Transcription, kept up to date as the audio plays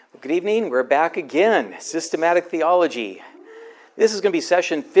Good evening. We're back again. Systematic theology. This is going to be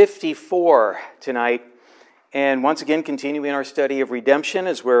session 54 tonight. And once again, continuing our study of redemption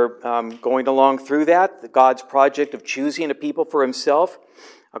as we're going along through that, God's project of choosing a people for himself,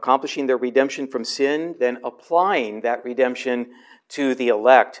 accomplishing their redemption from sin, then applying that redemption to the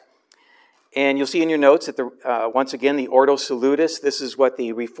elect. And you'll see in your notes that, once again, the Ordo Salutis, this is what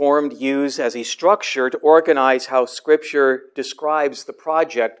the Reformed use as a structure to organize how Scripture describes the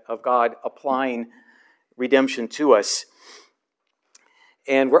project of God applying redemption to us.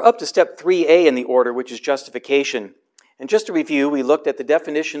 And we're up to step 3A in the order, which is justification. And just to review, we looked at the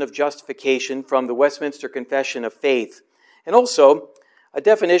definition of justification from the Westminster Confession of Faith, and also a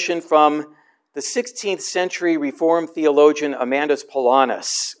definition from the 16th century Reformed theologian Amandus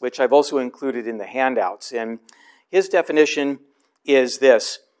Paulinus, which I've also included in the handouts. And his definition is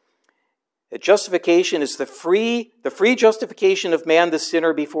this: that justification is the free justification of man, the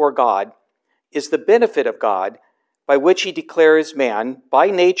sinner, before God, is the benefit of God, by which he declares man, by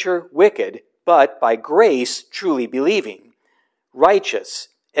nature wicked, but by grace truly believing, righteous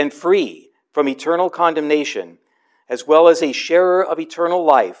and free from eternal condemnation, as well as a sharer of eternal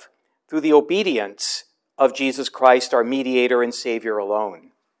life, through the obedience of Jesus Christ, our mediator and Savior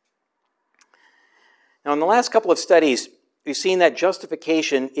alone. Now, in the last couple of studies, we've seen that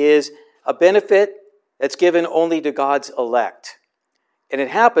justification is a benefit that's given only to God's elect. And it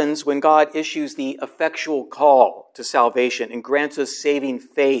happens when God issues the effectual call to salvation and grants us saving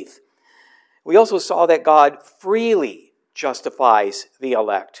faith. We also saw that God freely justifies the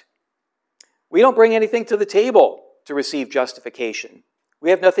elect. We don't bring anything to the table to receive justification. We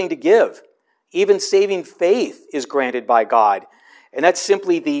have nothing to give. Even saving faith is granted by God. And that's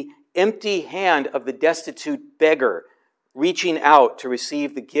simply the empty hand of the destitute beggar reaching out to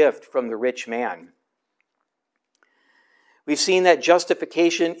receive the gift from the rich man. We've seen that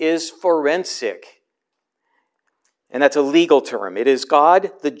justification is forensic. And that's a legal term. It is God,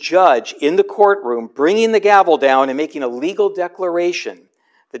 the judge, in the courtroom, bringing the gavel down and making a legal declaration,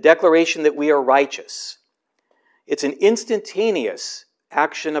 the declaration that we are righteous. It's an instantaneous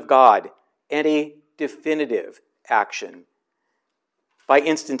action of God and a definitive action. By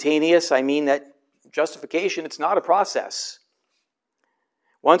instantaneous, I mean that justification, it's not a process.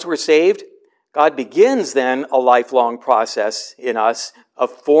 Once we're saved, God begins then a lifelong process in us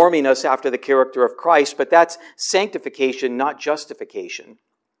of forming us after the character of Christ, but that's sanctification, not justification.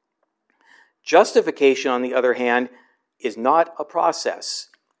 Justification, on the other hand, is not a process.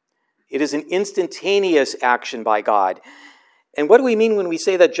 It is an instantaneous action by God. And what do we mean when we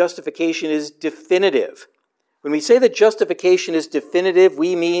say that justification is definitive? When we say that justification is definitive,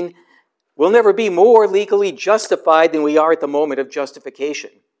 we mean we'll never be more legally justified than we are at the moment of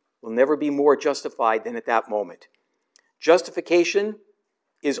justification. We'll never be more justified than at that moment. Justification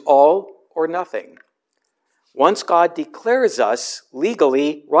is all or nothing. Once God declares us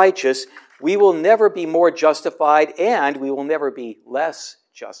legally righteous, we will never be more justified and we will never be less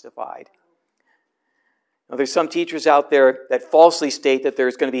justified. Now, there's some teachers out there that falsely state that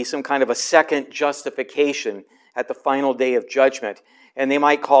there's going to be some kind of a second justification at the final day of judgment, and they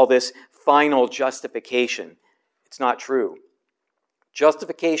might call this final justification. It's not true.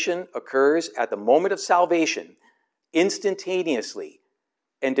 Justification occurs at the moment of salvation, instantaneously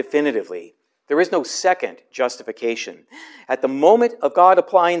and definitively. There is no second justification. At the moment of God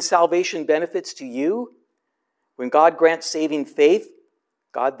applying salvation benefits to you, when God grants saving faith,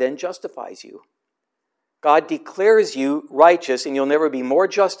 God then justifies you. God declares you righteous, and you'll never be more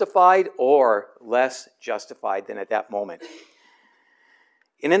justified or less justified than at that moment.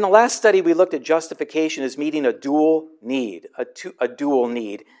 And in the last study, we looked at justification as meeting a dual need, a dual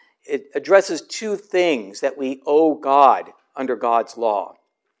need. It addresses two things that we owe God under God's law.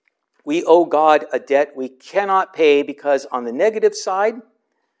 We owe God a debt we cannot pay because on the negative side,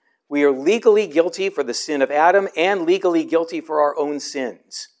 we are legally guilty for the sin of Adam and legally guilty for our own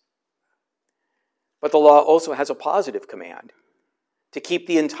sins. But the law also has a positive command to keep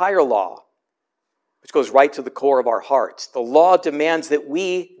the entire law, which goes right to the core of our hearts. The law demands that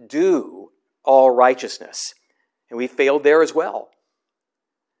we do all righteousness, and we failed there as well.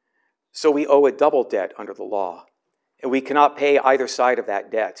 So we owe a double debt under the law, and we cannot pay either side of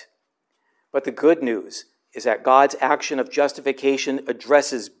that debt. But the good news is that God's action of justification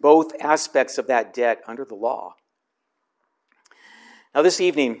addresses both aspects of that debt under the law. Now this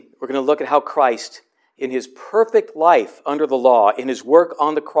evening, we're going to look at how Christ, in his perfect life under the law, in his work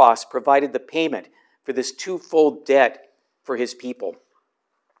on the cross, provided the payment for this twofold debt for his people.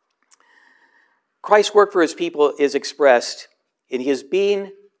 Christ's work for his people is expressed in his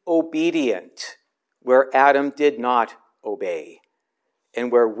being obedient where Adam did not obey,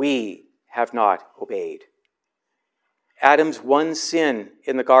 and where we have not obeyed. Adam's one sin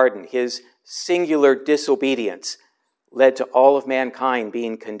in the garden, his singular disobedience, led to all of mankind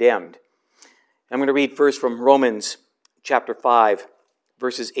being condemned. I'm going to read first from Romans chapter 5,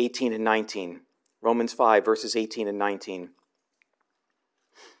 verses 18 and 19. Romans 5, verses 18 and 19.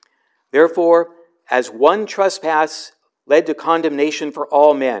 Therefore, as one trespass led to condemnation for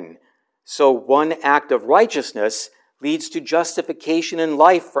all men, so one act of righteousness leads to justification and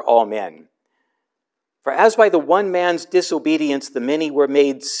life for all men. For as by the one man's disobedience the many were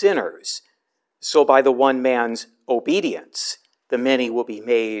made sinners, so by the one man's obedience the many will be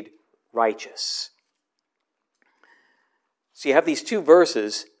made righteous. So you have these two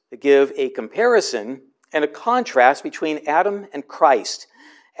verses that give a comparison and a contrast between Adam and Christ.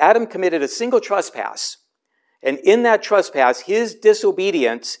 Adam committed a single trespass, and in that trespass, his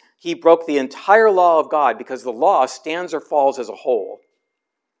disobedience, he broke the entire law of God because the law stands or falls as a whole.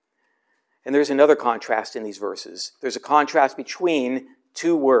 And there's another contrast in these verses. There's a contrast between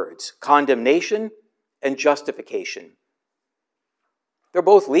two words, condemnation and justification. They're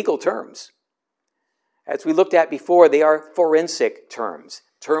both legal terms. As we looked at before, they are forensic terms,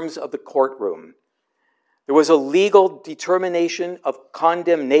 terms of the courtroom. There was a legal determination of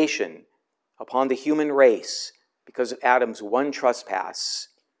condemnation upon the human race because of Adam's one trespass,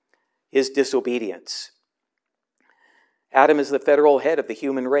 his disobedience. Adam is the federal head of the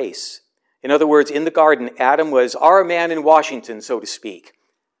human race. In other words, in the garden, Adam was our man in Washington, so to speak.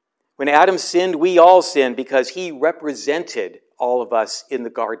 When Adam sinned, we all sinned because he represented all of us in the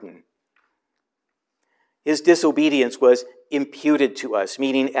garden. His disobedience was imputed to us,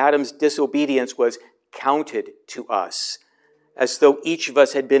 meaning Adam's disobedience was counted to us, as though each of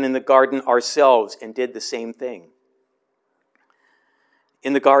us had been in the garden ourselves and did the same thing.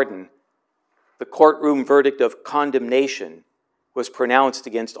 In the garden, the courtroom verdict of condemnation was pronounced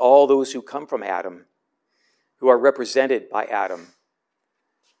against all those who come from Adam, who are represented by Adam.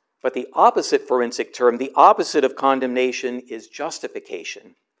 But the opposite forensic term, the opposite of condemnation, is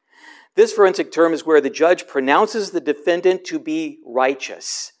justification. This forensic term is where the judge pronounces the defendant to be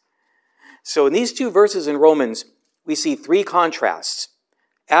righteous. So in these two verses in Romans, we see three contrasts: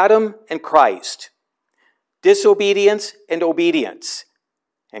 Adam and Christ, disobedience and obedience,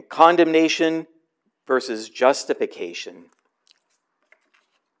 and condemnation versus justification.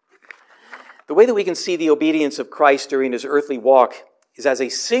 The way that we can see the obedience of Christ during his earthly walk is as a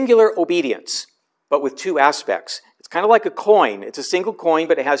singular obedience, but with two aspects. It's kind of like a coin. It's a single coin,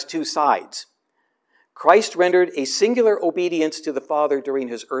 but it has two sides. Christ rendered a singular obedience to the Father during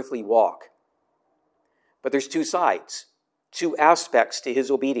his earthly walk. But there's two sides, two aspects to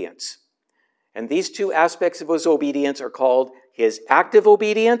his obedience. And these two aspects of his obedience are called his active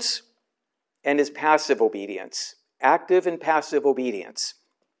obedience and his passive obedience. Active and passive obedience.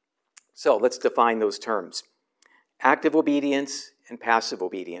 So let's define those terms. Active obedience and passive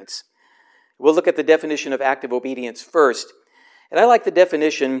obedience. We'll look at the definition of active obedience first. And I like the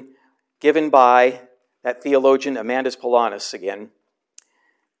definition given by that theologian Amandus Paulinus again,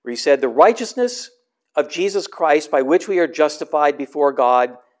 where he said, the righteousness of Jesus Christ by which we are justified before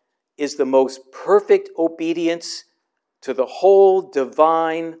God is the most perfect obedience to the whole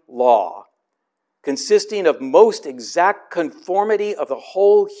divine law, consisting of most exact conformity of the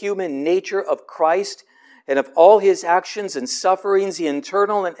whole human nature of Christ and of all his actions and sufferings, the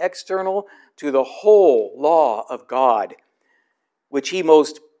internal and external, to the whole law of God, which he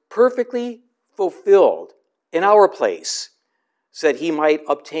most perfectly fulfilled in our place, so that he might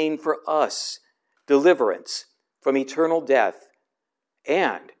obtain for us deliverance from eternal death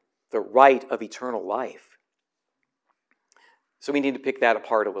and the right of eternal life. So we need to pick that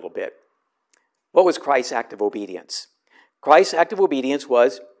apart a little bit. What was Christ's active obedience? Christ's active obedience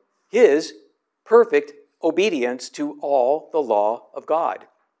was his perfect obedience to all the law of God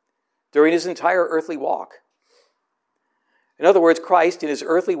during his entire earthly walk. In other words, Christ in his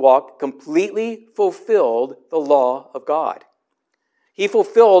earthly walk completely fulfilled the law of God. He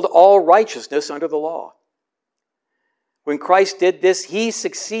fulfilled all righteousness under the law. When Christ did this, he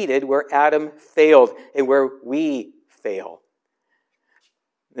succeeded where Adam failed and where we fail.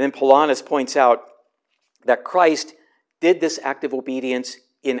 And then Paulinus points out that Christ did this active obedience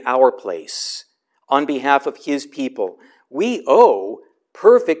in our place, on behalf of his people. We owe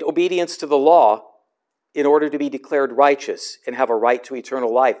perfect obedience to the law in order to be declared righteous and have a right to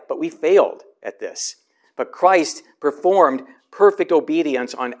eternal life. But we failed at this. But Christ performed perfect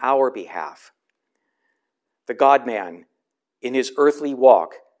obedience on our behalf. The God-man, in his earthly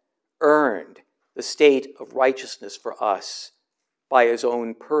walk, earned the state of righteousness for us by his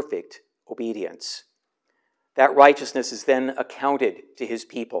own perfect obedience. That righteousness is then accounted to his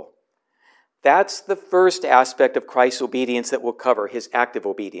people. That's the first aspect of Christ's obedience that we'll cover, his active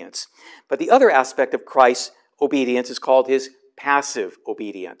obedience. But the other aspect of Christ's obedience is called his passive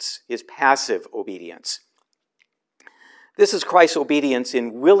obedience. His passive obedience. This is Christ's obedience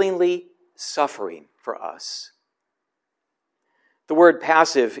in willingly suffering for us. The word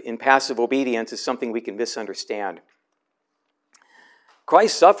passive in passive obedience is something we can misunderstand.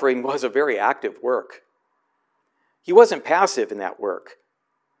 Christ's suffering was a very active work. He wasn't passive in that work.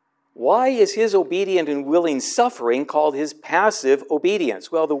 Why is his obedient and willing suffering called his passive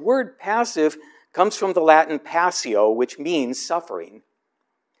obedience? Well, the word passive comes from the Latin passio, which means suffering.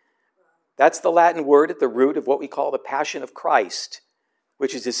 That's the Latin word at the root of what we call the Passion of Christ,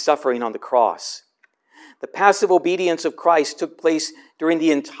 which is his suffering on the cross. The passive obedience of Christ took place during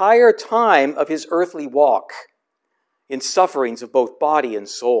the entire time of his earthly walk, in sufferings of both body and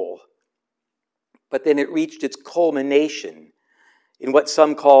soul. But then it reached its culmination in what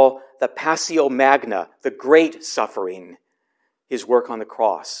some call the Passio Magna, the great suffering, his work on the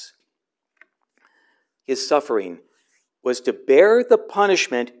cross. His suffering was to bear the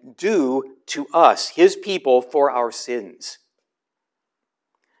punishment due to us, his people, for our sins.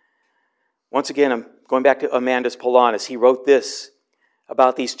 Once again, I'm going back to Amandus Paulinus. He wrote this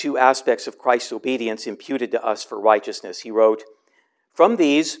about these two aspects of Christ's obedience imputed to us for righteousness. He wrote, "From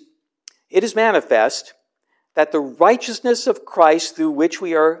these, it is manifest that the righteousness of Christ through which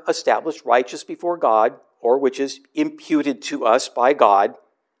we are established righteous before God, or which is imputed to us by God,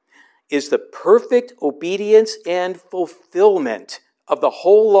 is the perfect obedience and fulfillment of the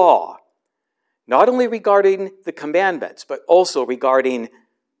whole law, not only regarding the commandments, but also regarding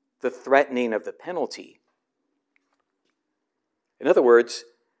the threatening of the penalty." In other words,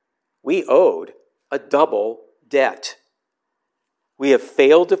 we owed a double debt. We have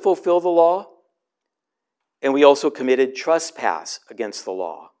failed to fulfill the law, and we also committed trespass against the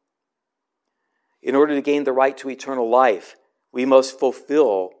law. In order to gain the right to eternal life, we must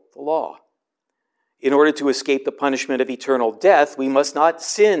fulfill the law. In order to escape the punishment of eternal death, we must not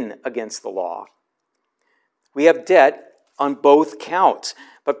sin against the law. We have debt on both counts,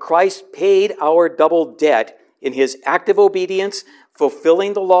 but Christ paid our double debt in his active obedience,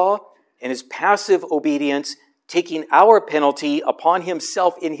 fulfilling the law, and his passive obedience, taking our penalty upon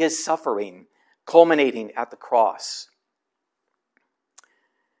himself in his suffering, culminating at the cross.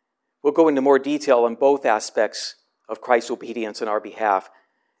 We'll go into more detail on both aspects of Christ's obedience on our behalf,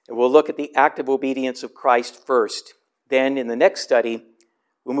 and we'll look at the active obedience of Christ first. Then, in the next study,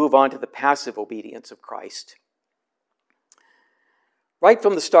 we'll move on to the passive obedience of Christ. Right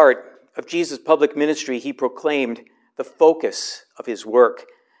from the start of Jesus' public ministry, he proclaimed the focus of his work.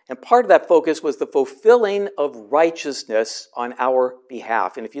 And part of that focus was the fulfilling of righteousness on our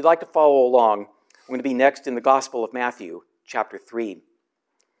behalf. And if you'd like to follow along, I'm going to be next in the Gospel of Matthew, chapter 3.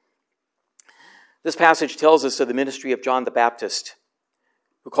 This passage tells us of the ministry of John the Baptist,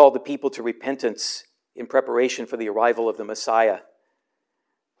 who called the people to repentance in preparation for the arrival of the Messiah.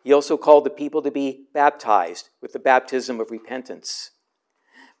 He also called the people to be baptized with the baptism of repentance.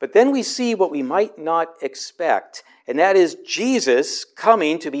 But then we see what we might not expect, and that is Jesus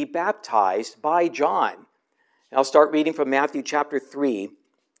coming to be baptized by John. And I'll start reading from Matthew chapter 3,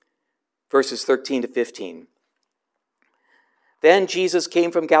 verses 13 to 15. "Then Jesus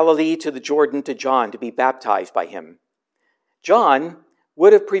came from Galilee to the Jordan to John to be baptized by him. John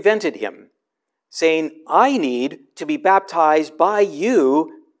would have prevented him, saying, 'I need to be baptized by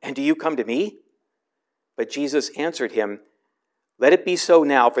you, and do you come to me?' But Jesus answered him, 'Let it be so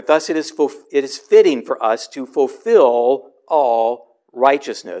now, for thus it is fitting for us to fulfill all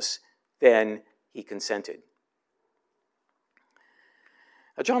righteousness.' Then he consented."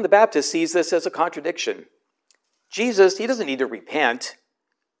 Now, John the Baptist sees this as a contradiction. Jesus, he doesn't need to repent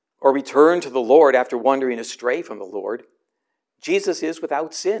or return to the Lord after wandering astray from the Lord. Jesus is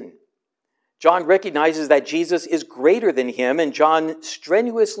without sin. John recognizes that Jesus is greater than him, and John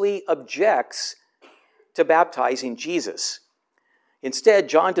strenuously objects to baptizing Jesus. Instead,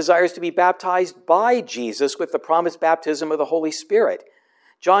 John desires to be baptized by Jesus with the promised baptism of the Holy Spirit.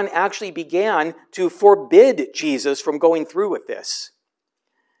 John actually began to forbid Jesus from going through with this.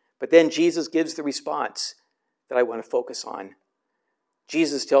 But then Jesus gives the response that I want to focus on.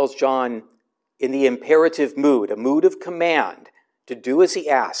 Jesus tells John in the imperative mood, a mood of command, to do as he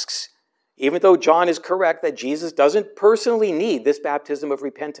asks, even though John is correct that Jesus doesn't personally need this baptism of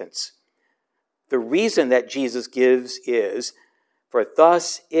repentance. The reason that Jesus gives is, "For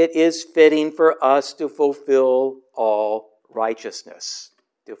thus it is fitting for us to fulfill all righteousness."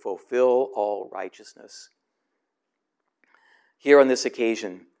 To fulfill all righteousness. Here on this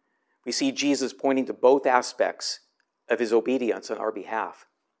occasion, we see Jesus pointing to both aspects of his obedience on our behalf.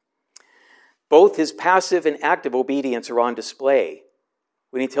 Both his passive and active obedience are on display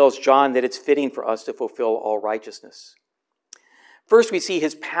when he tells John that it's fitting for us to fulfill all righteousness. First, we see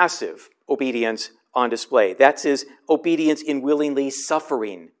his passive obedience on display. That's his obedience in willingly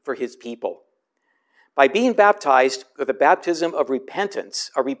suffering for his people. By being baptized with a baptism of repentance,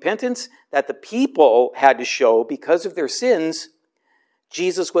 a repentance that the people had to show because of their sins,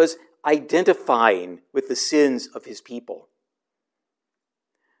 Jesus was identifying with the sins of his people.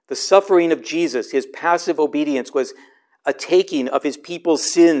 The suffering of Jesus, his passive obedience, was a taking of his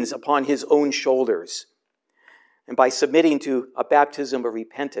people's sins upon his own shoulders. And by submitting to a baptism of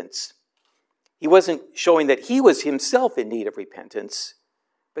repentance, he wasn't showing that he was himself in need of repentance,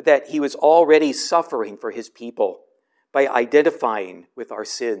 but that he was already suffering for his people by identifying with our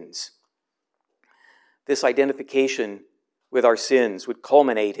sins. This identification with our sins would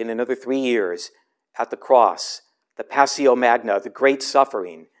culminate in another 3 years at the cross, the Passio Magna, the great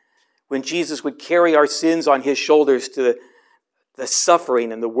suffering, when Jesus would carry our sins on his shoulders to the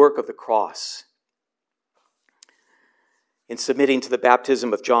suffering and the work of the cross. In submitting to the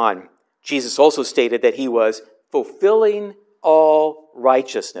baptism of John, Jesus also stated that he was fulfilling all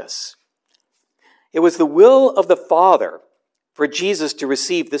righteousness. It was the will of the Father for Jesus to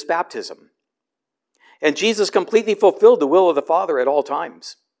receive this baptism. And Jesus completely fulfilled the will of the Father at all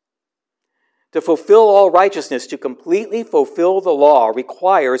times. To fulfill all righteousness, to completely fulfill the law,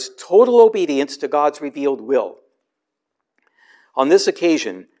 requires total obedience to God's revealed will. On this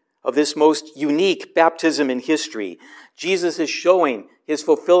occasion of this most unique baptism in history, Jesus is showing his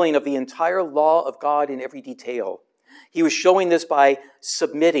fulfilling of the entire law of God in every detail. He was showing this by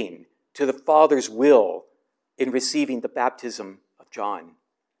submitting to the Father's will in receiving the baptism of John.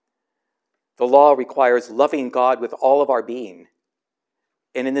 The law requires loving God with all of our being.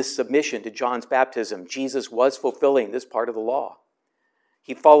 And in this submission to John's baptism, Jesus was fulfilling this part of the law.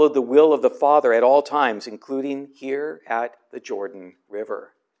 He followed the will of the Father at all times, including here at the Jordan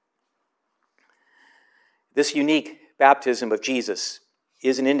River. This unique baptism of Jesus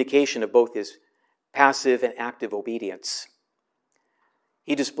is an indication of both his passive and active obedience.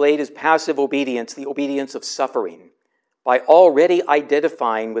 He displayed his passive obedience, the obedience of suffering, by already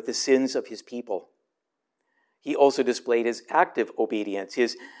identifying with the sins of his people. He also displayed his active obedience,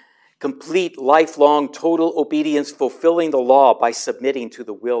 his complete, lifelong, total obedience, fulfilling the law by submitting to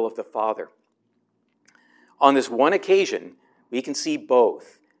the will of the Father. On this one occasion, we can see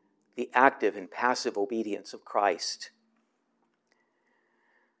both the active and passive obedience of Christ.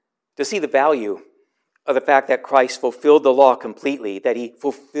 To see the value of the fact that Christ fulfilled the law completely, that he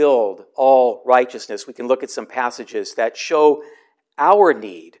fulfilled all righteousness, we can look at some passages that show our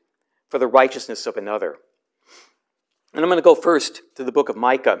need for the righteousness of another. And I'm going to go first to the book of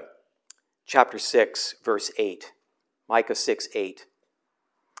Micah, chapter 6, verse 8. Micah 6, 8.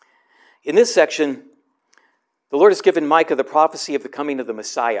 In this section, the Lord has given Micah the prophecy of the coming of the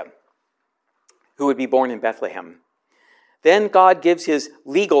Messiah, who would be born in Bethlehem. Then God gives his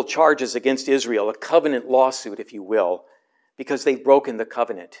legal charges against Israel, a covenant lawsuit, if you will, because they've broken the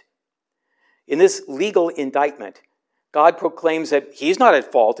covenant. In this legal indictment, God proclaims that he's not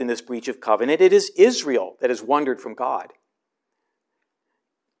at fault in this breach of covenant. It is Israel that has wandered from God.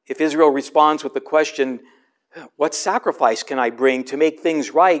 If Israel responds with the question, what sacrifice can I bring to make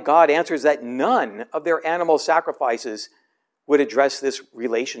things right? God answers that none of their animal sacrifices would address this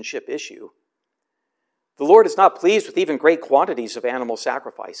relationship issue. The Lord is not pleased with even great quantities of animal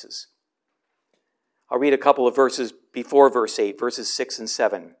sacrifices. I'll read a couple of verses before verse 8, verses 6 and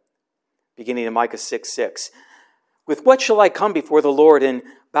 7, beginning in Micah 6, 6. With what shall I come before the Lord and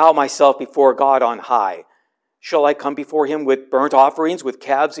bow myself before God on high? Shall I come before him with burnt offerings, with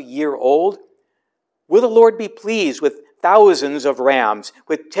calves a year old? Will the Lord be pleased with thousands of rams,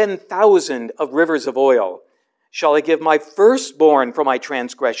 with 10,000 of rivers of oil? Shall I give my firstborn for my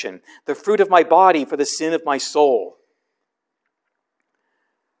transgression, the fruit of my body for the sin of my soul?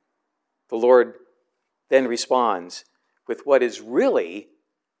 The Lord then responds with what is really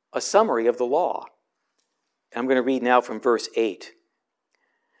a summary of the law. I'm going to read now from verse 8.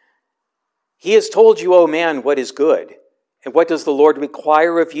 He has told you, O man, what is good. And what does the Lord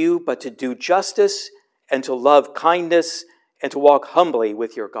require of you but to do justice and to love kindness and to walk humbly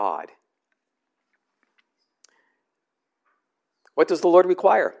with your God? What does the Lord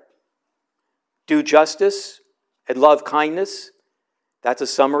require? Do justice and love kindness. That's a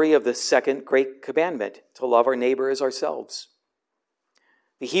summary of the second great commandment, to love our neighbor as ourselves.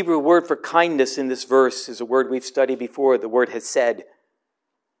 The Hebrew word for kindness in this verse is a word we've studied before, the word hesed.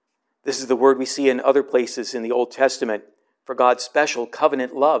 This is the word we see in other places in the Old Testament for God's special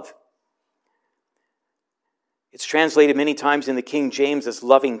covenant love It's translated many times in the King James as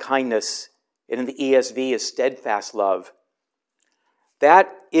loving kindness, and in the ESV as steadfast love.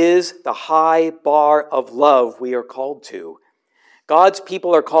 That is the high bar of love we are called to. God's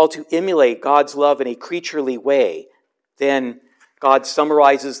people are called to emulate God's love in a creaturely way. Then God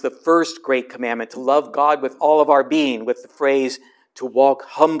summarizes the first great commandment, to love God with all of our being, with the phrase, to walk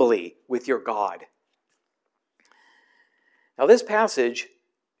humbly with your God. Now, this passage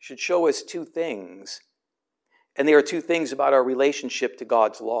should show us two things, and they are two things about our relationship to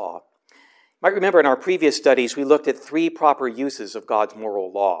God's law. You might remember in our previous studies, we looked at three proper uses of God's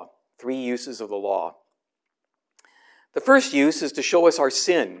moral law, three uses of the law. The first use is to show us our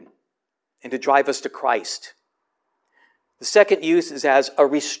sin and to drive us to Christ. The second use is as a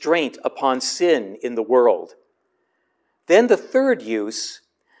restraint upon sin in the world. Then the third use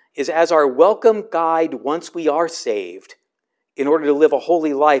is as our welcome guide once we are saved, in order to live a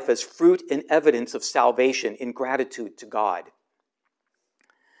holy life as fruit and evidence of salvation in gratitude to God.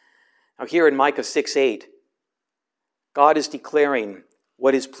 Now here in Micah 6:8, God is declaring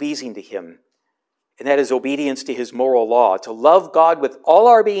what is pleasing to him, and that is obedience to his moral law, to love God with all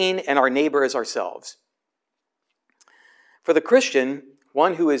our being and our neighbor as ourselves. For the Christian,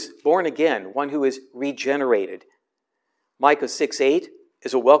 one who is born again, one who is regenerated, Micah 6:8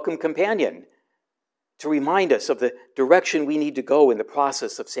 is a welcome companion to remind us of the direction we need to go in the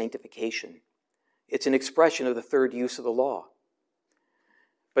process of sanctification. It's an expression of the third use of the law.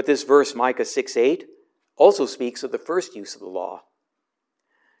 But this verse, Micah 6:8, also speaks of the first use of the law.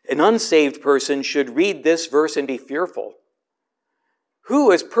 An unsaved person should read this verse and be fearful.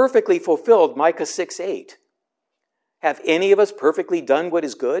 Who has perfectly fulfilled Micah 6:8? Have any of us perfectly done what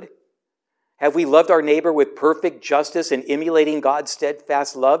is good? Have we loved our neighbor with perfect justice and emulating God's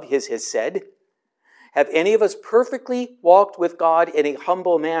steadfast love, his has said? Have any of us perfectly walked with God in a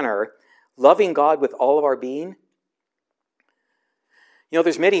humble manner, loving God with all of our being? You know,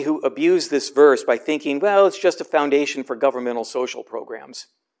 there's many who abuse this verse by thinking, well, it's just a foundation for governmental social programs.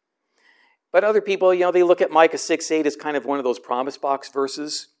 But other people, they look at Micah 6:8 as kind of one of those promise box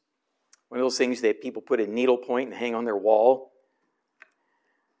verses, one of those things that people put a needlepoint and hang on their wall.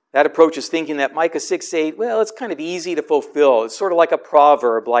 That approach is thinking that Micah 6:8, well, it's kind of easy to fulfill. It's sort of like a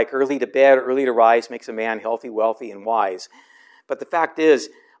proverb, like early to bed, early to rise makes a man healthy, wealthy, and wise. But the fact is,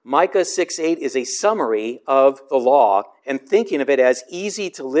 Micah 6:8 is a summary of the law, and thinking of it as easy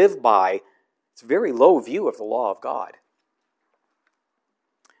to live by, it's a very low view of the law of God.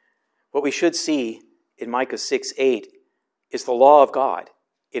 What we should see in Micah 6:8 is the law of God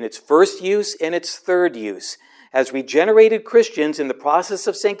in its first use and its third use. As regenerated Christians in the process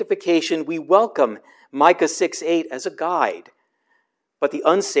of sanctification, we welcome Micah 6:8 as a guide, but the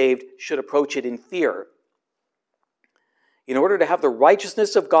unsaved should approach it in fear. In order to have the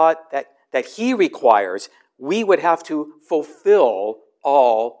righteousness of God that he requires, we would have to fulfill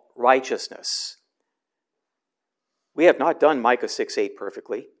all righteousness. We have not done Micah 6:8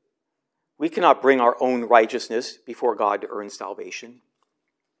 perfectly. We cannot bring our own righteousness before God to earn salvation.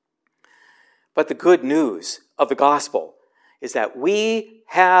 But the good news of the gospel is that we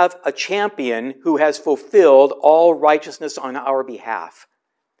have a champion who has fulfilled all righteousness on our behalf.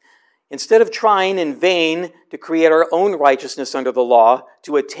 Instead of trying in vain to create our own righteousness under the law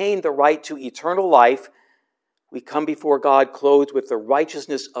to attain the right to eternal life, we come before God clothed with the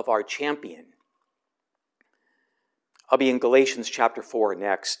righteousness of our champion. I'll be in Galatians chapter 4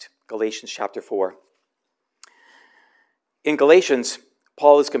 next. Galatians chapter 4. In Galatians,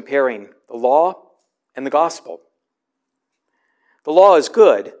 Paul is comparing the law and the gospel. The law is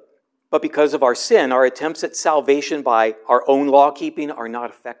good, but because of our sin, our attempts at salvation by our own law-keeping are not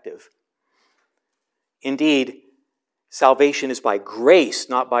effective. Indeed, salvation is by grace,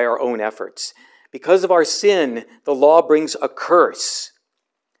 not by our own efforts. Because of our sin, the law brings a curse.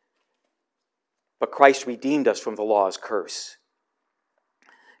 But Christ redeemed us from the law's curse.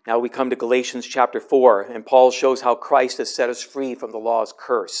 Now we come to Galatians chapter 4, and Paul shows how Christ has set us free from the law's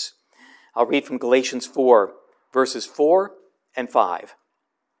curse. I'll read from Galatians 4, verses 4 and 5.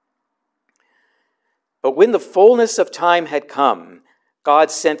 But when the fullness of time had come,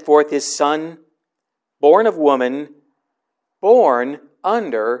 God sent forth his Son, born of woman, born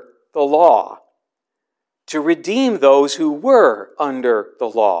under the law, to redeem those who were under the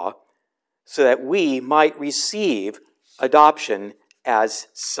law, so that we might receive adoption as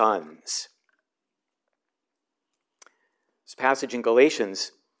sons. This passage in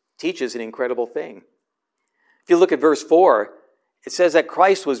Galatians teaches an incredible thing. If you look at verse 4, it says that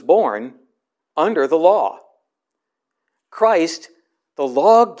Christ was born under the law. Christ, the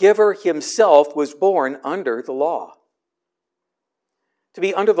lawgiver himself, was born under the law. To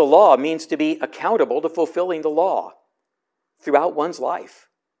be under the law means to be accountable to fulfilling the law throughout one's life.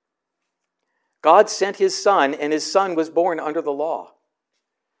 God sent his Son, and his Son was born under the law.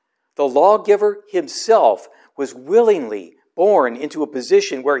 The lawgiver himself was willingly born into a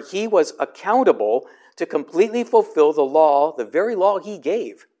position where he was accountable to completely fulfill the law, the very law he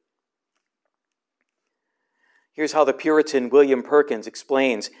gave. Here's how the Puritan William Perkins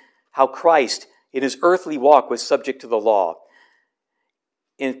explains how Christ, in his earthly walk, was subject to the law.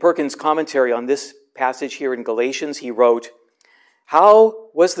 In Perkins' commentary on this passage here in Galatians, he wrote, "How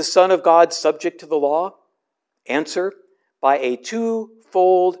was the Son of God subject to the law? Answer, by a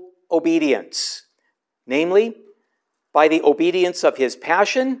twofold obedience, namely, by the obedience of his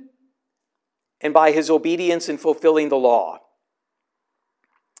passion and by his obedience in fulfilling the law."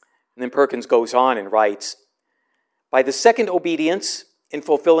 And then Perkins goes on and writes, "By the second obedience in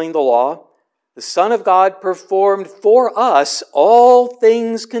fulfilling the law, the Son of God performed for us all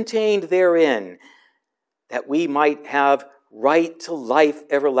things contained therein, that we might have right to life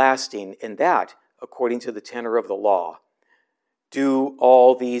everlasting, and that according to the tenor of the law. Do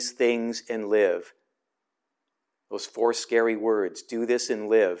all these things and live." Those four scary words, do this and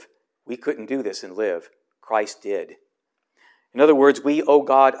live. We couldn't do this and live. Christ did. In other words, we owe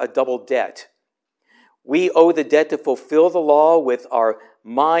God a double debt. We owe the debt to fulfill the law with our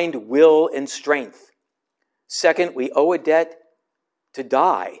mind, will, and strength. Second, we owe a debt to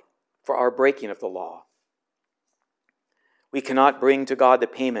die for our breaking of the law. We cannot bring to God the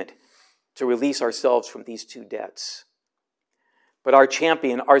payment to release ourselves from these two debts. But our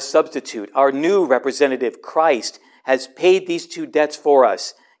champion, our substitute, our new representative, Christ, has paid these two debts for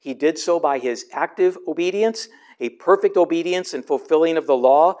us. He did so by his active obedience, a perfect obedience and fulfilling of the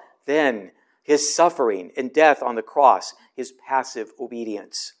law, then his suffering and death on the cross, his passive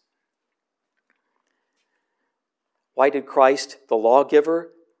obedience. Why did Christ, the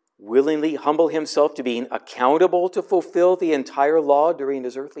lawgiver, willingly humble himself to being accountable to fulfill the entire law during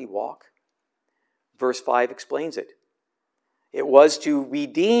his earthly walk? Verse 5 explains it. It was to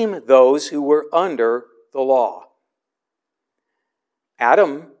redeem those who were under the law.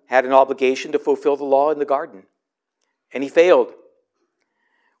 Adam had an obligation to fulfill the law in the garden, and he failed.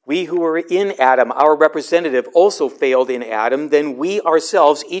 We who were in Adam, our representative, also failed in Adam. Then we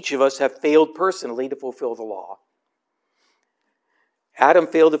ourselves, each of us, have failed personally to fulfill the law. Adam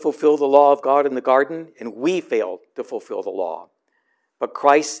failed to fulfill the law of God in the garden, and we failed to fulfill the law. But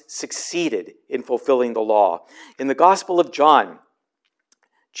Christ succeeded in fulfilling the law. In the Gospel of John,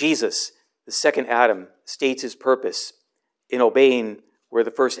 Jesus, the second Adam, states his purpose in obeying where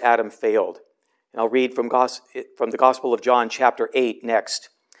the first Adam failed. And I'll read from the Gospel of John, chapter 8, next.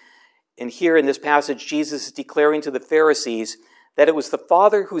 And here in this passage, Jesus is declaring to the Pharisees that it was the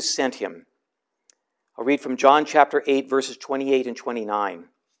Father who sent him. I'll read from John chapter 8, verses 28 and 29.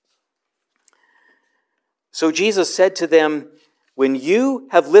 "So Jesus said to them, 'When you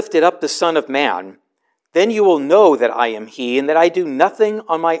have lifted up the Son of Man, then you will know that I am he, and that I do nothing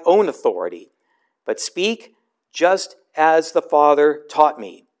on my own authority, but speak just as the Father taught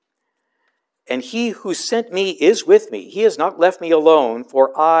me. And he who sent me is with me. He has not left me alone,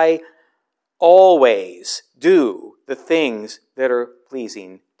 for I always do the things that are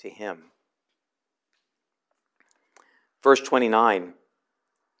pleasing to him.'" Verse 29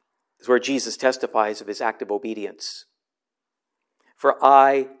 is where Jesus testifies of his active obedience. "For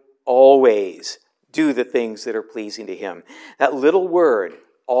I always do the things that are pleasing to him." That little word,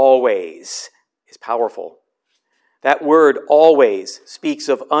 always, is powerful. That word, always, speaks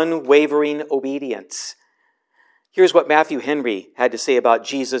of unwavering obedience. Here's what Matthew Henry had to say about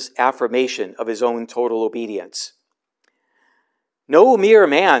Jesus' affirmation of his own total obedience. "No mere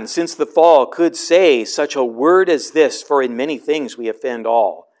man since the fall could say such a word as this, for in many things we offend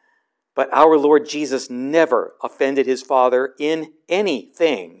all. But our Lord Jesus never offended his Father in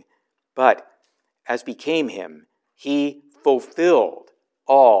anything, but as became him, he fulfilled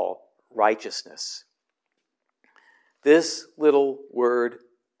all righteousness." This little word,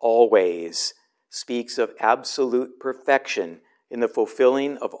 always, speaks of absolute perfection in the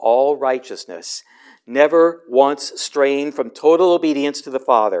fulfilling of all righteousness, never once straying from total obedience to the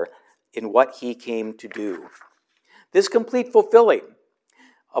Father in what he came to do. This complete fulfilling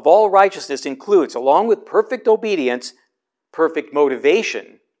of all righteousness includes, along with perfect obedience, perfect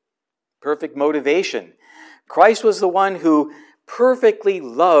motivation. Perfect motivation. Christ was the one who perfectly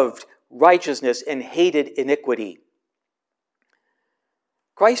loved righteousness and hated iniquity.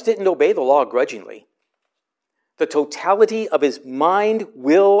 Christ didn't obey the law grudgingly. The totality of his mind,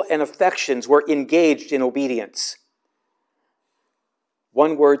 will, and affections were engaged in obedience.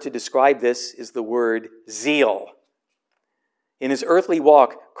 One word to describe this is the word zeal. In his earthly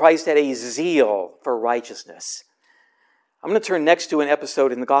walk, Christ had a zeal for righteousness. I'm going to turn next to an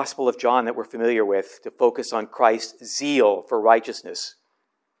episode in the Gospel of John that we're familiar with to focus on Christ's zeal for righteousness.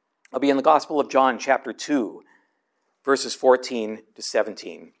 I'll be in the Gospel of John, chapter 2, verses 14 to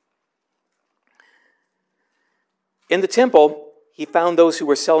 17. In the temple, he found those who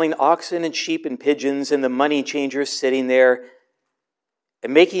were selling oxen and sheep and pigeons and the money changers sitting there,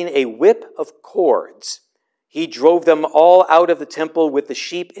 and making a whip of cords, he drove them all out of the temple with the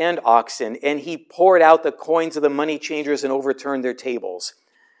sheep and oxen, and he poured out the coins of the money changers and overturned their tables.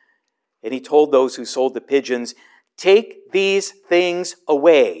 And he told those who sold the pigeons, "Take these things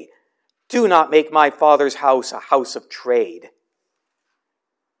away. Do not make my Father's house a house of trade."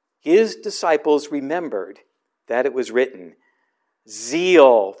 His disciples remembered that it was written,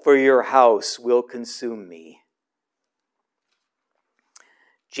 "Zeal for your house will consume me."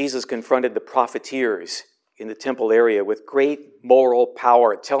 Jesus confronted the profiteers in the temple area with great moral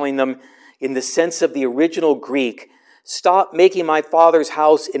power, telling them in the sense of the original Greek, "Stop making my Father's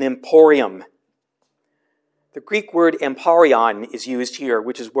house an emporium." The Greek word emporion is used here,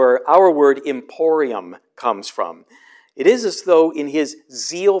 which is where our word emporium comes from. It is as though in his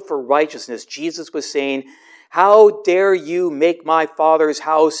zeal for righteousness, Jesus was saying, "How dare you make my Father's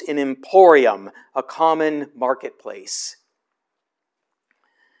house an emporium, a common marketplace?"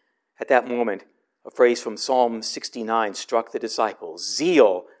 At that moment, a phrase from Psalm 69 struck the disciples.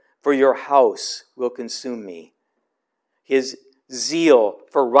 "Zeal for your house will consume me." His zeal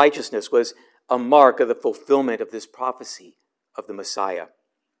for righteousness was a mark of the fulfillment of this prophecy of the Messiah.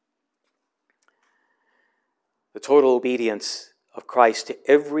 The total obedience of Christ to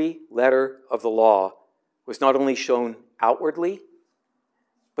every letter of the law was not only shown outwardly,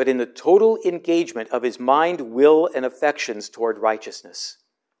 but in the total engagement of his mind, will, and affections toward righteousness.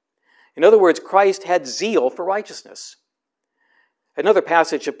 In other words, Christ had zeal for righteousness. Another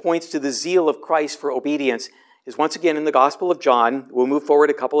passage that points to the zeal of Christ for obedience is once again in the Gospel of John. We'll move forward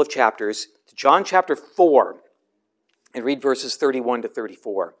a couple of chapters to John chapter 4 and read verses 31 to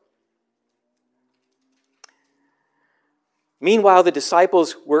 34. Meanwhile, the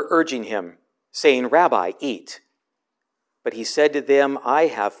disciples were urging him, saying, "Rabbi, eat." But he said to them, "I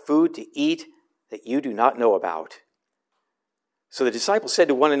have food to eat that you do not know about." So the disciples said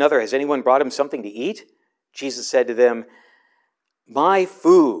to one another, "Has anyone brought him something to eat?" Jesus said to them, "My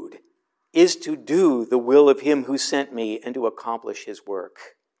food is to do the will of him who sent me and to accomplish his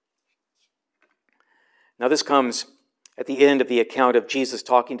work." Now this comes at the end of the account of Jesus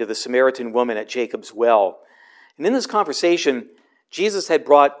talking to the Samaritan woman at Jacob's well. And in this conversation, Jesus had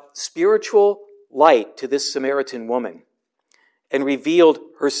brought spiritual light to this Samaritan woman and revealed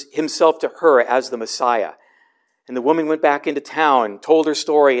himself to her as the Messiah. And the woman went back into town, told her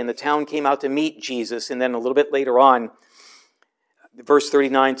story, and the town came out to meet Jesus. And then a little bit later on, verse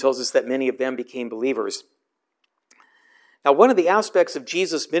 39 tells us that many of them became believers. Now, one of the aspects of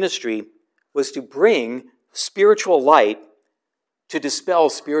Jesus' ministry was to bring spiritual light to dispel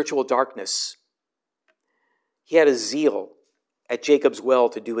spiritual darkness. He had a zeal at Jacob's well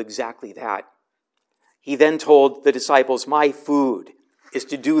to do exactly that. He then told the disciples, "My food is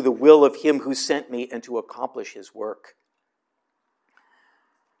to do the will of him who sent me and to accomplish his work."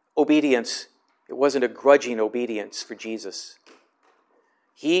 Obedience, it wasn't a grudging obedience for Jesus.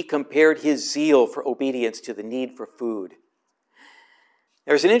 He compared his zeal for obedience to the need for food.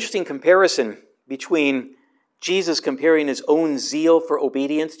 There's an interesting comparison between Jesus comparing his own zeal for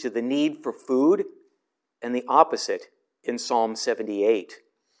obedience to the need for food and the opposite in Psalm 78,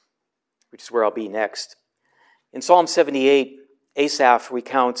 which is where I'll be next. In Psalm 78, Asaph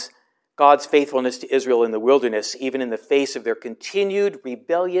recounts God's faithfulness to Israel in the wilderness, even in the face of their continued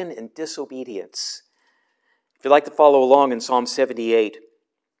rebellion and disobedience. If you'd like to follow along in Psalm 78,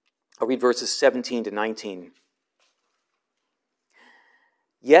 I'll read verses 17 to 19.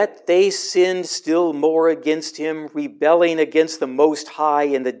 "Yet they sinned still more against him, rebelling against the Most High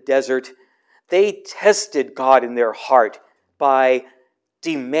in the desert. They tested God in their heart by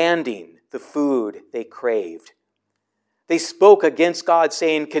demanding the food they craved. They spoke against God,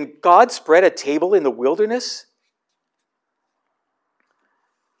 saying, 'Can God spread a table in the wilderness?'"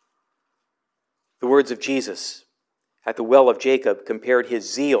 The words of Jesus at the well of Jacob compared his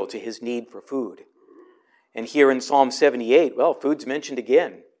zeal to his need for food. And here in Psalm 78, well, food's mentioned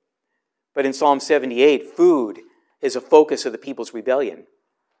again. But in Psalm 78, food is a focus of the people's rebellion.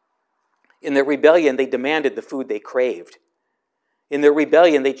 In their rebellion, they demanded the food they craved. In their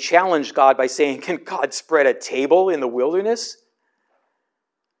rebellion, they challenged God by saying, "Can God spread a table in the wilderness?"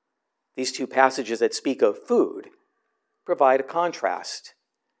 These two passages that speak of food provide a contrast.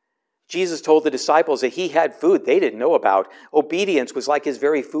 Jesus told the disciples that he had food they didn't know about. Obedience was like his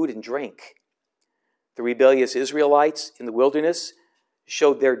very food and drink. The rebellious Israelites in the wilderness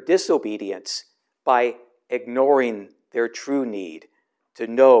showed their disobedience by ignoring their true need to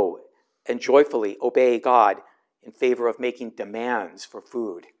know and joyfully obey God in favor of making demands for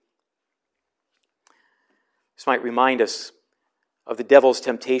food. This might remind us of the devil's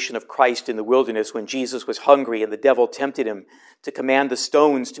temptation of Christ in the wilderness when Jesus was hungry and the devil tempted him to command the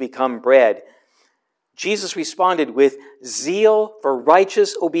stones to become bread. Jesus responded with zeal for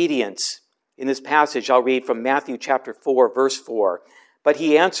righteous obedience. In this passage, I'll read from Matthew chapter 4, verse 4. But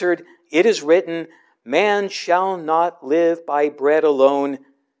he answered, "It is written, man shall not live by bread alone,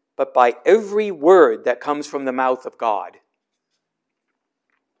 but by every word that comes from the mouth of God."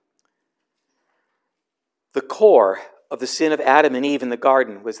 The core of the sin of Adam and Eve in the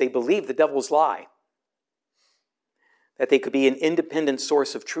garden was they believed the devil's lie, that they could be an independent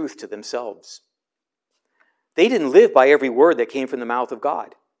source of truth to themselves. They didn't live by every word that came from the mouth of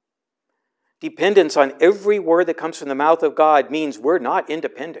God. Dependence on every word that comes from the mouth of God means we're not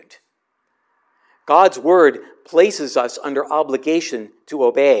independent. God's word places us under obligation to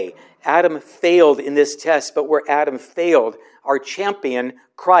obey. Adam failed in this test, but where Adam failed, our champion,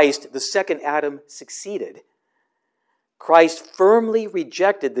 Christ, the second Adam, succeeded. Christ firmly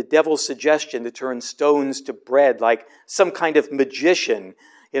rejected the devil's suggestion to turn stones to bread like some kind of magician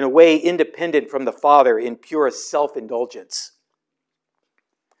in a way independent from the Father in pure self-indulgence.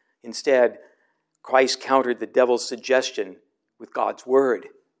 Instead, Christ countered the devil's suggestion with God's word.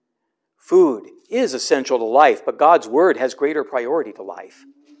 Food is essential to life, but God's word has greater priority to life.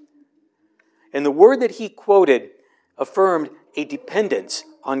 And the word that he quoted affirmed a dependence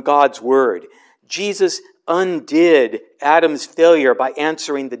on God's word. Jesus undid Adam's failure by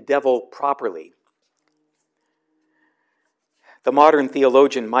answering the devil properly. The modern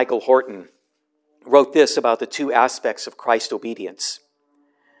theologian Michael Horton wrote this about the two aspects of Christ's obedience.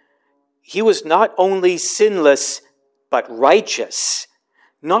 He was not only sinless, but righteous,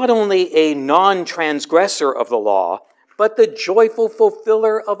 not only a non-transgressor of the law, but the joyful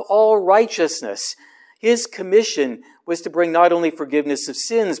fulfiller of all righteousness. His commission was to bring not only forgiveness of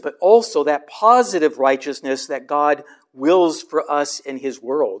sins, but also that positive righteousness that God wills for us in his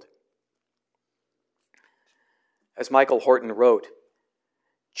world. As Michael Horton wrote,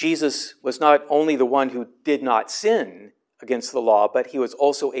 Jesus was not only the one who did not sin against the law, but he was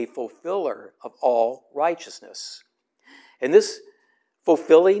also a fulfiller of all righteousness. And this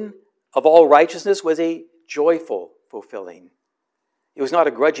fulfilling of all righteousness was a joyful fulfilling. It was not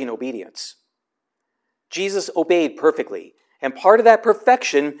a grudging obedience. Jesus obeyed perfectly, and part of that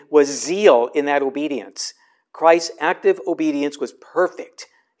perfection was zeal in that obedience. Christ's active obedience was perfect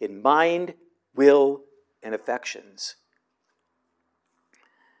in mind, will, and affections.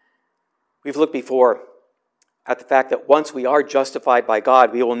 We've looked before at the fact that once we are justified by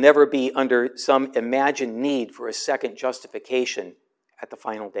God, we will never be under some imagined need for a second justification at the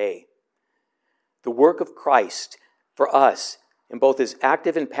final day. The work of Christ for us, in both his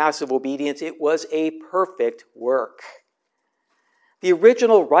active and passive obedience, it was a perfect work. The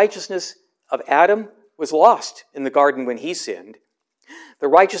original righteousness of Adam was lost in the garden when he sinned. The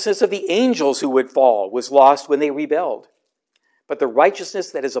righteousness of the angels who would fall was lost when they rebelled. But the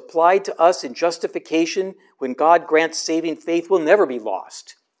righteousness that is applied to us in justification when God grants saving faith will never be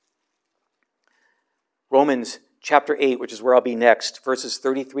lost. Romans chapter 8, which is where I'll be next, verses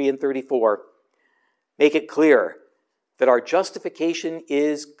 33 and 34, make it clear that our justification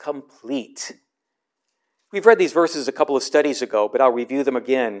is complete. We've read these verses a couple of studies ago, but I'll review them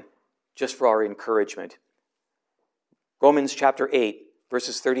again just for our encouragement. Romans chapter 8,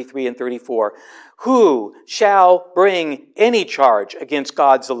 verses 33 and 34. Who shall bring any charge against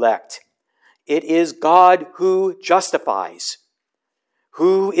God's elect? It is God who justifies.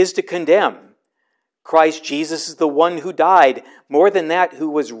 Who is to condemn? Christ Jesus is the one who died, more than that, who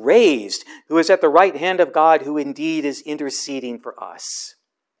was raised, who is at the right hand of God, who indeed is interceding for us.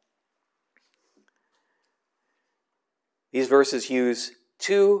 These verses use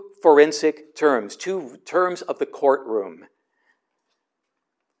two forensic terms, two terms of the courtroom.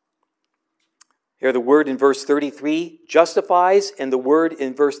 Here, the word in verse 33, justifies, and the word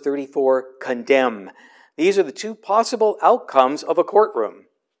in verse 34, condemn. These are the two possible outcomes of a courtroom.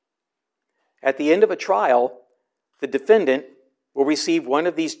 At the end of a trial, the defendant will receive one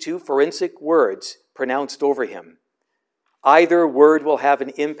of these two forensic words pronounced over him. Either word will have an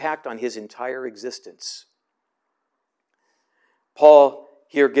impact on his entire existence. Paul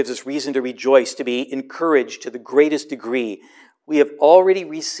here gives us reason to rejoice, to be encouraged to the greatest degree. We have already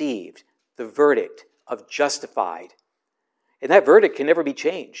received the verdict of justified. And that verdict can never be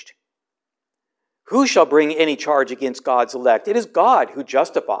changed. Who shall bring any charge against God's elect? It is God who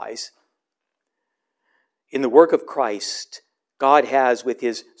justifies. In the work of Christ, God has, with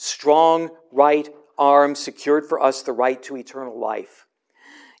his strong right arm, secured for us the right to eternal life.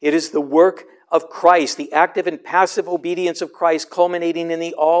 It is the work of Christ, the active and passive obedience of Christ, culminating in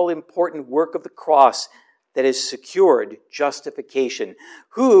the all-important work of the cross, that has secured justification.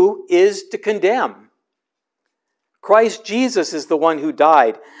 Who is to condemn? Christ Jesus is the one who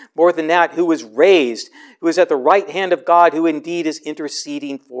died. More than that, who was raised, who is at the right hand of God, who indeed is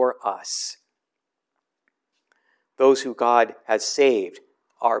interceding for us. Those who God has saved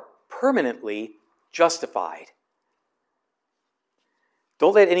are permanently justified.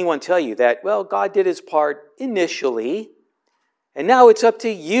 Don't let anyone tell you that, well, God did his part initially, and now it's up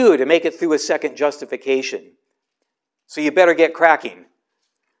to you to make it through a second justification. So you better get cracking.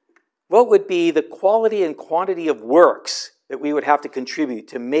 What would be the quality and quantity of works that we would have to contribute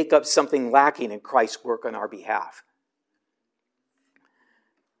to make up something lacking in Christ's work on our behalf?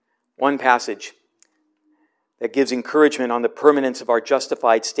 One passage that gives encouragement on the permanence of our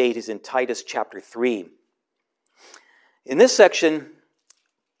justified state is in Titus chapter 3. In this section,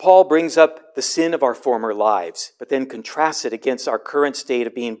 Paul brings up the sin of our former lives, but then contrasts it against our current state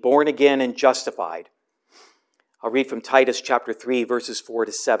of being born again and justified. I'll read from Titus chapter 3, verses 4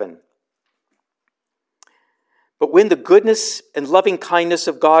 to 7. But when the goodness and loving kindness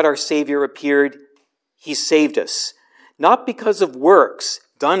of God our Savior appeared, he saved us, not because of works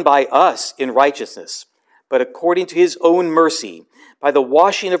done by us in righteousness, but according to his own mercy, by the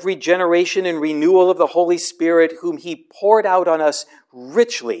washing of regeneration and renewal of the Holy Spirit, whom he poured out on us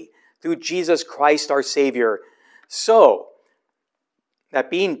richly through Jesus Christ our Savior, so that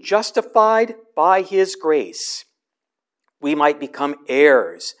being justified by his grace, we might become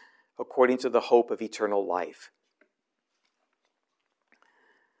heirs according to the hope of eternal life.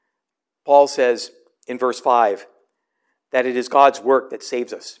 Paul says in verse 5 that it is God's work that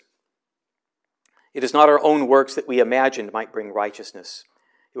saves us. It is not our own works that we imagined might bring righteousness.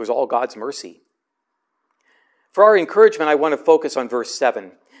 It was all God's mercy. For our encouragement, I want to focus on verse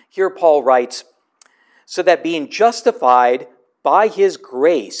 7. Here Paul writes, so that being justified by his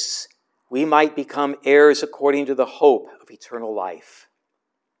grace, we might become heirs according to the hope of eternal life.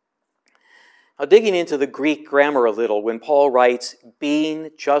 Now, digging into the Greek grammar a little, when Paul writes,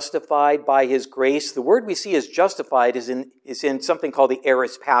 being justified by his grace, the word we see as justified is in something called the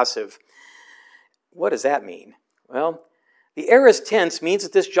aorist passive. What does that mean? Well, the aorist tense means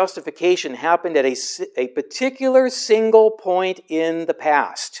that this justification happened at a particular single point in the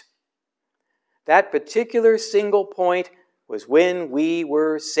past. That particular single point was when we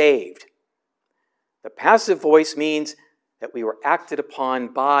were saved. The passive voice means that we were acted upon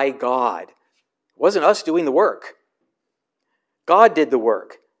by God. It wasn't us doing the work. God did the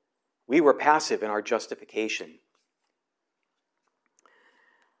work. We were passive in our justification.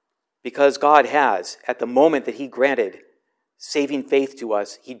 Because God has, at the moment that he granted saving faith to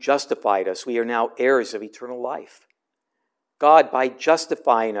us, he justified us. We are now heirs of eternal life. God, by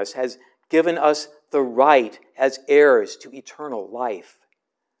justifying us, has given us the right as heirs to eternal life.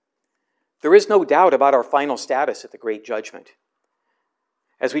 There is no doubt about our final status at the great judgment.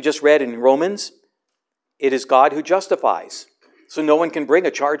 As we just read in Romans, it is God who justifies, so no one can bring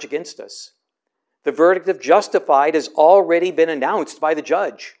a charge against us. The verdict of justified has already been announced by the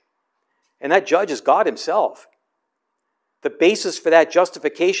judge, and that judge is God himself. The basis for that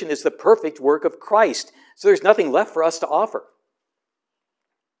justification is the perfect work of Christ, so there's nothing left for us to offer.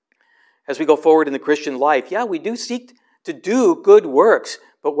 As we go forward in the Christian life, we do seek to do good works,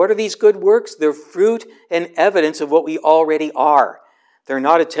 but what are these good works? They're fruit and evidence of what we already are. They're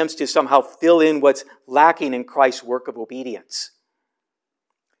not attempts to somehow fill in what's lacking in Christ's work of obedience.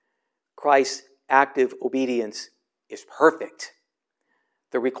 Christ's active obedience is perfect.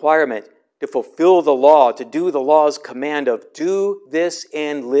 The requirement to fulfill the law, to do the law's command of do this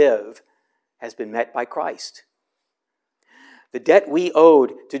and live, has been met by Christ. The debt we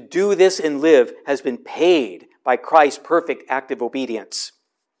owed to do this and live has been paid by Christ's perfect active obedience.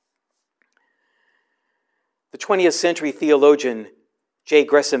 The 20th century theologian J.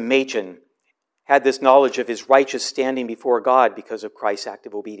 Gresham Machen had this knowledge of his righteous standing before God because of Christ's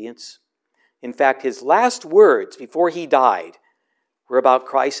active obedience. In fact, his last words before he died were about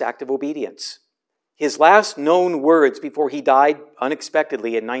Christ's active obedience. His last known words before he died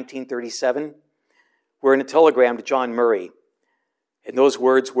unexpectedly in 1937 were in a telegram to John Murray. And those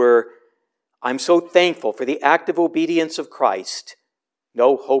words were, "I'm so thankful for the active obedience of Christ.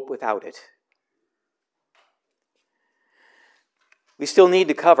 No hope without it." We still need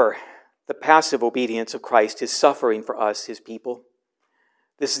to cover the passive obedience of Christ, his suffering for us, his people.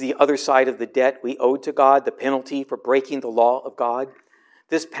 This is the other side of the debt we owed to God, the penalty for breaking the law of God.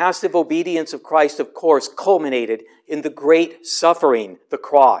 This passive obedience of Christ, of course, culminated in the great suffering, the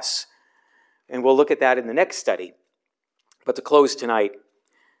cross. And we'll look at that in the next study. But to close tonight,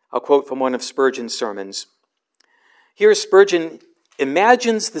 I'll quote from one of Spurgeon's sermons. Here Spurgeon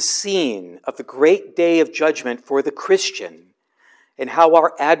imagines the scene of the great day of judgment for the Christian and how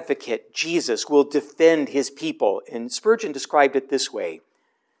our advocate, Jesus, will defend his people. And Spurgeon described it this way.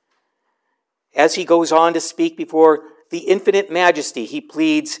 As he goes on to speak before the infinite majesty, he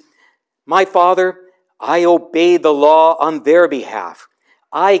pleads, "My Father, I obeyed the law on their behalf.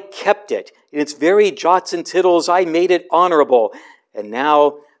 I kept it in its very jots and tittles. I made it honorable. And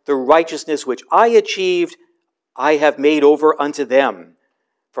now the righteousness which I achieved, I have made over unto them.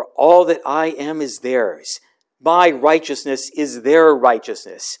 For all that I am is theirs. My righteousness is their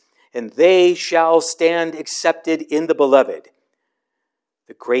righteousness, and they shall stand accepted in the beloved."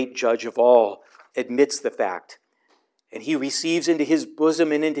 The great judge of all admits the fact, and he receives into his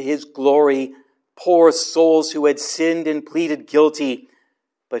bosom and into his glory poor souls who had sinned and pleaded guilty,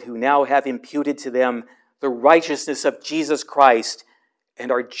 but who now have imputed to them the righteousness of Jesus Christ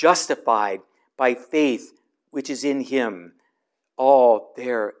and are justified by faith which is in him, all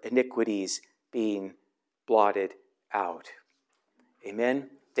their iniquities being blotted out. Amen.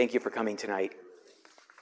 Thank you for coming tonight.